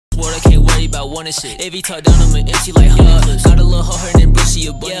about wanting shit. They be talk down on me empty like got a little hoe her and bushy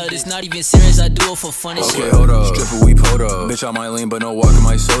a bunny. Yeah, this not even serious, I do it for fun and shit. Okay, hold up, stripper we pulled up. Bitch, I might lean, but no walk in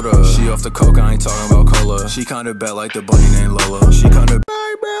my soda. She off the coke, I ain't talking about cola. She kinda bet like the bunny named Lola. She kinda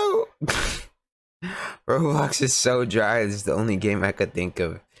bro. Roblox is so dry. This is the only game I could think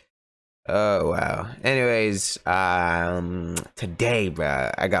of. Oh wow. Anyways, today,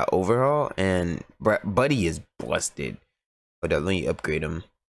 bruh, I got overhaul and buddy is busted. Hold up, let me upgrade him.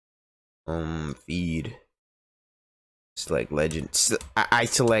 Feed. Select legends. I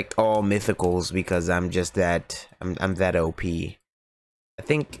select all mythicals because I'm just that. I'm that OP. I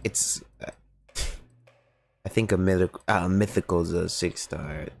think it's. I think a mythical's a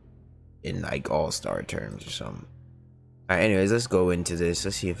 6-star in like all-star terms or something. Alright, anyways, let's go into this.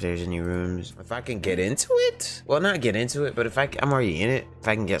 Let's see if there's any rooms. If I can get into it, well, not get into it, but if I'm already in it, if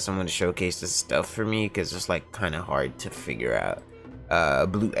I can get someone to showcase this stuff for me, because it's like kind of hard to figure out.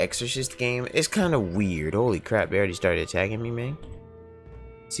 Blue Exorcist game. It's kind of weird. Holy crap, they already started attacking me, man.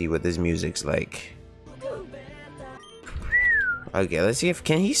 Let's see what this music's like. Okay, let's see if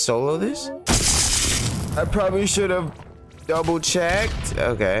can he solo this. I probably should have double checked.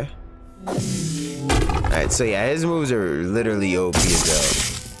 Okay. Alright, so yeah, his moves are literally OP as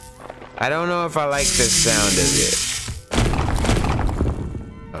hell. I don't know if I like the sound of it.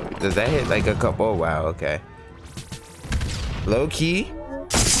 Oh, does that hit like a couple? Oh wow, okay. Low key,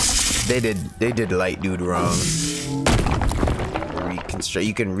 they did light dude wrong. Reconstruct.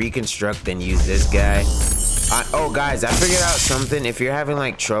 You can reconstruct and use this guy. Oh guys, I figured out something. If you're having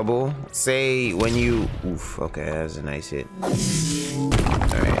like trouble, say when you okay, that was a nice hit.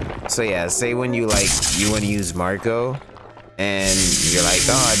 Alright, so yeah, say when you like you want to use Marco and you're like,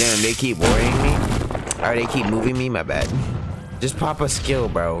 oh damn, they keep worrying me, or they keep moving me, my bad. Just pop a skill,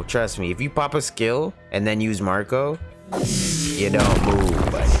 bro. Trust me, if you pop a skill and then use Marco, you don't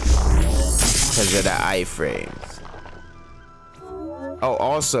move, buddy, because of the iframes. Oh,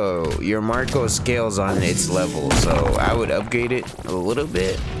 also, your Marco scales on its level, so I would upgrade it a little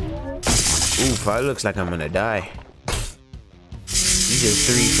bit. Oof, it looks like I'm gonna die. These are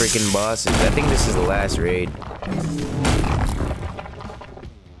 3 freaking bosses. I think this is the last raid.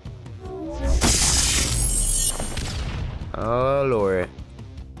 Oh, Lord.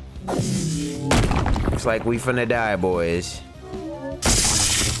 Looks like we finna die, boys.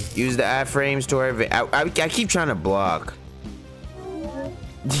 Use the iframes to our I keep trying to block.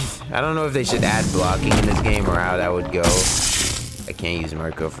 I don't know if they should add blocking in this game or how that would go. I can't use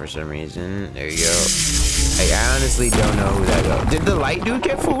Marco for some reason. There you go. I honestly don't know who that goes. Did the light dude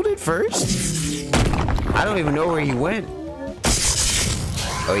get folded first? I don't even know where he went.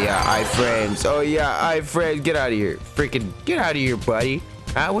 Oh yeah, iframes. Oh yeah, iframes. Get out of here. Freaking get out of here, buddy.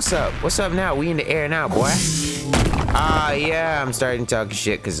 What's up? What's up now? We in the air now, boy. Yeah, I'm starting talking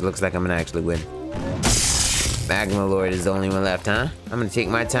shit because it looks like I'm gonna actually win. Magma Lord is the only one left, huh? I'm gonna take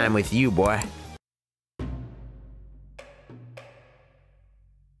my time with you, boy.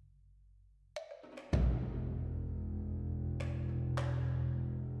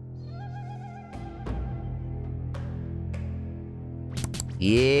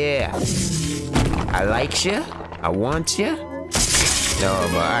 Yeah. I like you. I want you. No,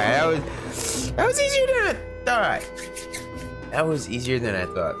 but alright, that was easier than I thought. That was easier than I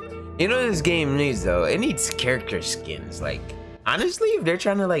thought. You know what this game needs though? It needs character skins. Like honestly, if they're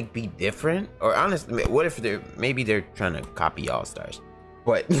trying to like be different, or honestly, what if maybe they're trying to copy All Stars?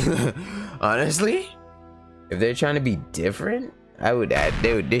 But honestly, if they're trying to be different, I would add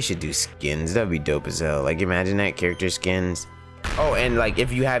they should do skins. That'd be dope as hell. Like imagine that, character skins. Oh, and like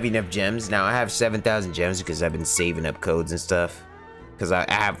if you have enough gems, now I have 7,000 gems because I've been saving up codes and stuff. Because I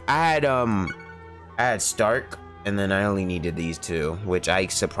had Stark. And then I only needed these 2, which I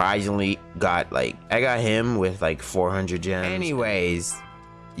surprisingly got. Like I got him with like 400 gems. Anyways,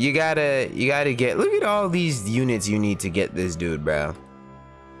 you gotta get, look at all these units you need to get this dude, bro.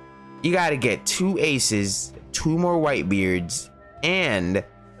 You gotta get 2 aces, 2 more Whitebeards, and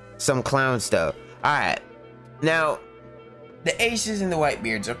some clown stuff. All right, now the aces and the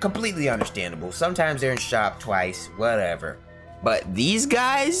Whitebeards are completely understandable. Sometimes they're in shop twice, whatever. But these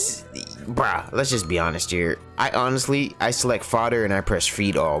guys, bruh, let's just be honest here. I select fodder and I press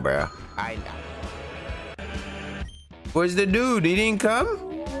feed all, bruh. Where's the dude? He didn't come?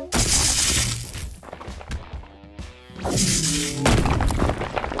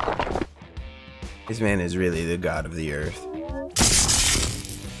 This man is really the god of the earth.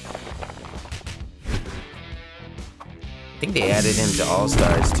 I think they added him to All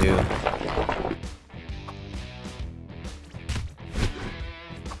Stars too.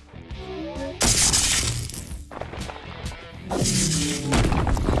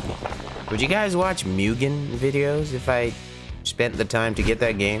 Would you guys watch Mugen videos if I spent the time to get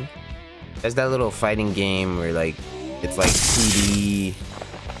that game? That's that little fighting game where like it's like 2D.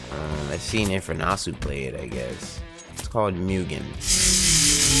 I've seen Infernasu play it, I guess. It's called Mugen.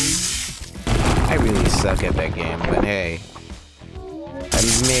 I really suck at that game, but hey, I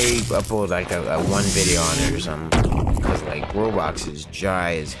may upload like a one video on it or something, because like Roblox is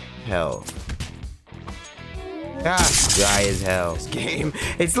dry as hell. Dry as hell. This game,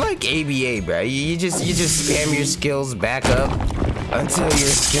 it's like ABA, bro. You just spam your skills back up until your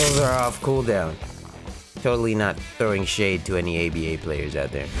skills are off cooldown. Totally not throwing shade to any ABA players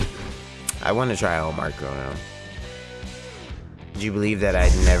out there. I want to try Marco now. Did you believe that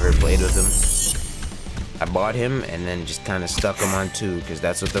I'd never played with him? I bought him and then just kind of stuck him on 2 because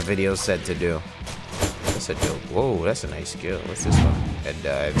that's what the video said to do. I said, whoa, that's a nice skill. What's this one? Head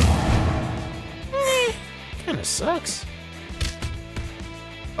dive. Kind of sucks.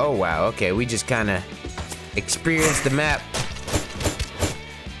 Oh wow, okay, we just kind of experienced the map.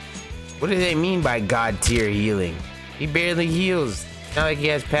 What do they mean by God tier healing? He barely heals. It's not like he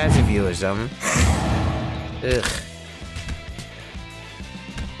has passive heal or something. Ugh.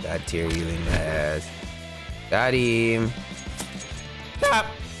 God tier healing my ass. Got him. Stop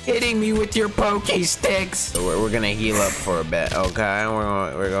hitting me with your pokey sticks. So we're gonna heal up for a bit, okay?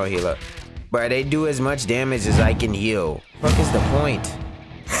 We're gonna heal up. But they do as much damage as I can heal. What is the point?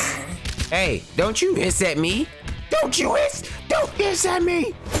 Hey, don't you hiss at me. Don't you hiss. Don't hiss at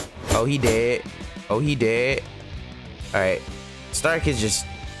me. Oh, he dead. Oh, he dead. All right. Stark is just...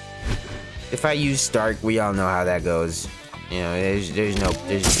 If I use Stark, we all know how that goes. You know, there's just no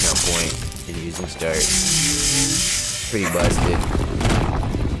point in using Stark. Pretty busted.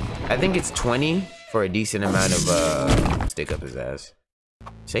 I think it's 20 for a decent amount of stick up his ass.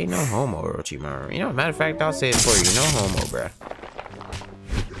 Say no homo, Orochimaru. You know, matter of fact, I'll say it for you. No homo, bruh.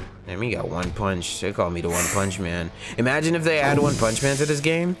 And we got one punch. They call me the One Punch Man. Imagine if they add One Punch Man to this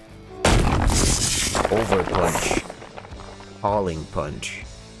game. Over punch. Hauling punch.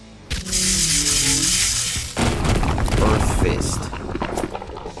 Earth fist.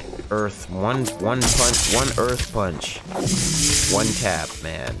 Earth. One punch. One earth punch. One tap,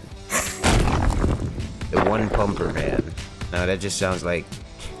 man. The One Pumper Man. No, that just sounds like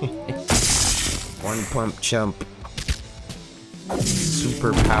one pump chump.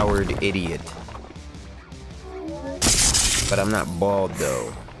 Super powered idiot. But I'm not bald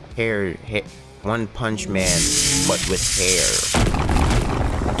though. Hair, One Punch Man, but with hair.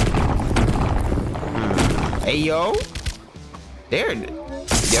 Hey yo, there. Yo,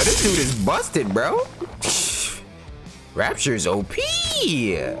 this dude is busted, bro. Rapture's OP.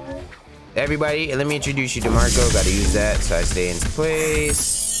 Everybody, let me introduce you to Marco. Gotta use that so I stay in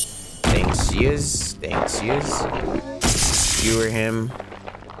place. Thanks, yes. Thanks, yes. Skewer him.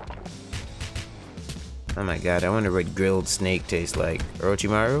 Oh my god, I wonder what grilled snake tastes like.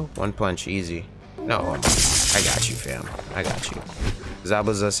 Orochimaru, one punch, easy. No homo. I got you, fam. I got you.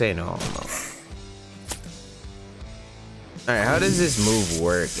 Zabuza say no homo. Alright, how does this move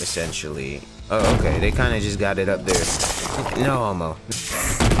work, essentially? Oh, okay, they kind of just got it up there. No homo.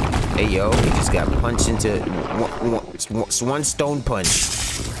 Hey yo, he just got punched into one stone punch.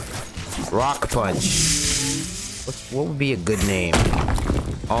 Rock punch. What would be a good name?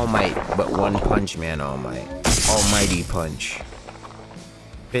 All Might, but One Punch Man All Might. Almighty Punch.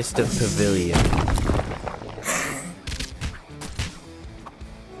 Fist of Pavilion.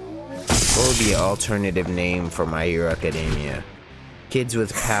 What would be an alternative name for My Hero Academia? Kids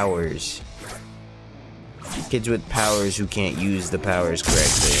with powers. Kids with powers who can't use the powers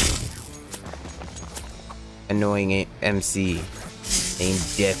correctly. Annoying MC named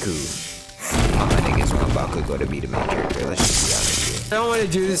Deku. Oh, my niggas want Bakugo to be the main character. Let's just be honest here. I don't want to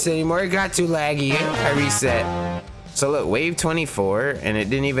do this anymore. It got too laggy. I reset. So look, wave 24, and it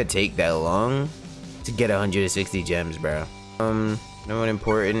didn't even take that long to get 160 gems, bro. No one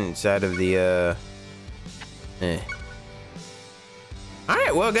important inside of the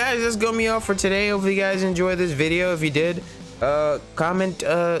Alright, well guys, that's gonna be all for today. Hopefully you guys enjoyed this video. If you did, comment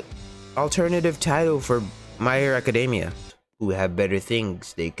alternative title for My Hero Academia. Who have better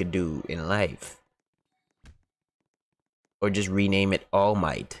things they could do in life. Or just rename it All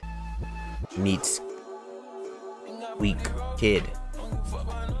Might meets weak kid.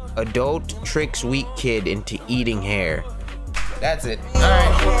 Adult tricks weak kid into eating hair. That's it.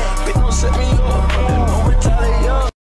 Alright.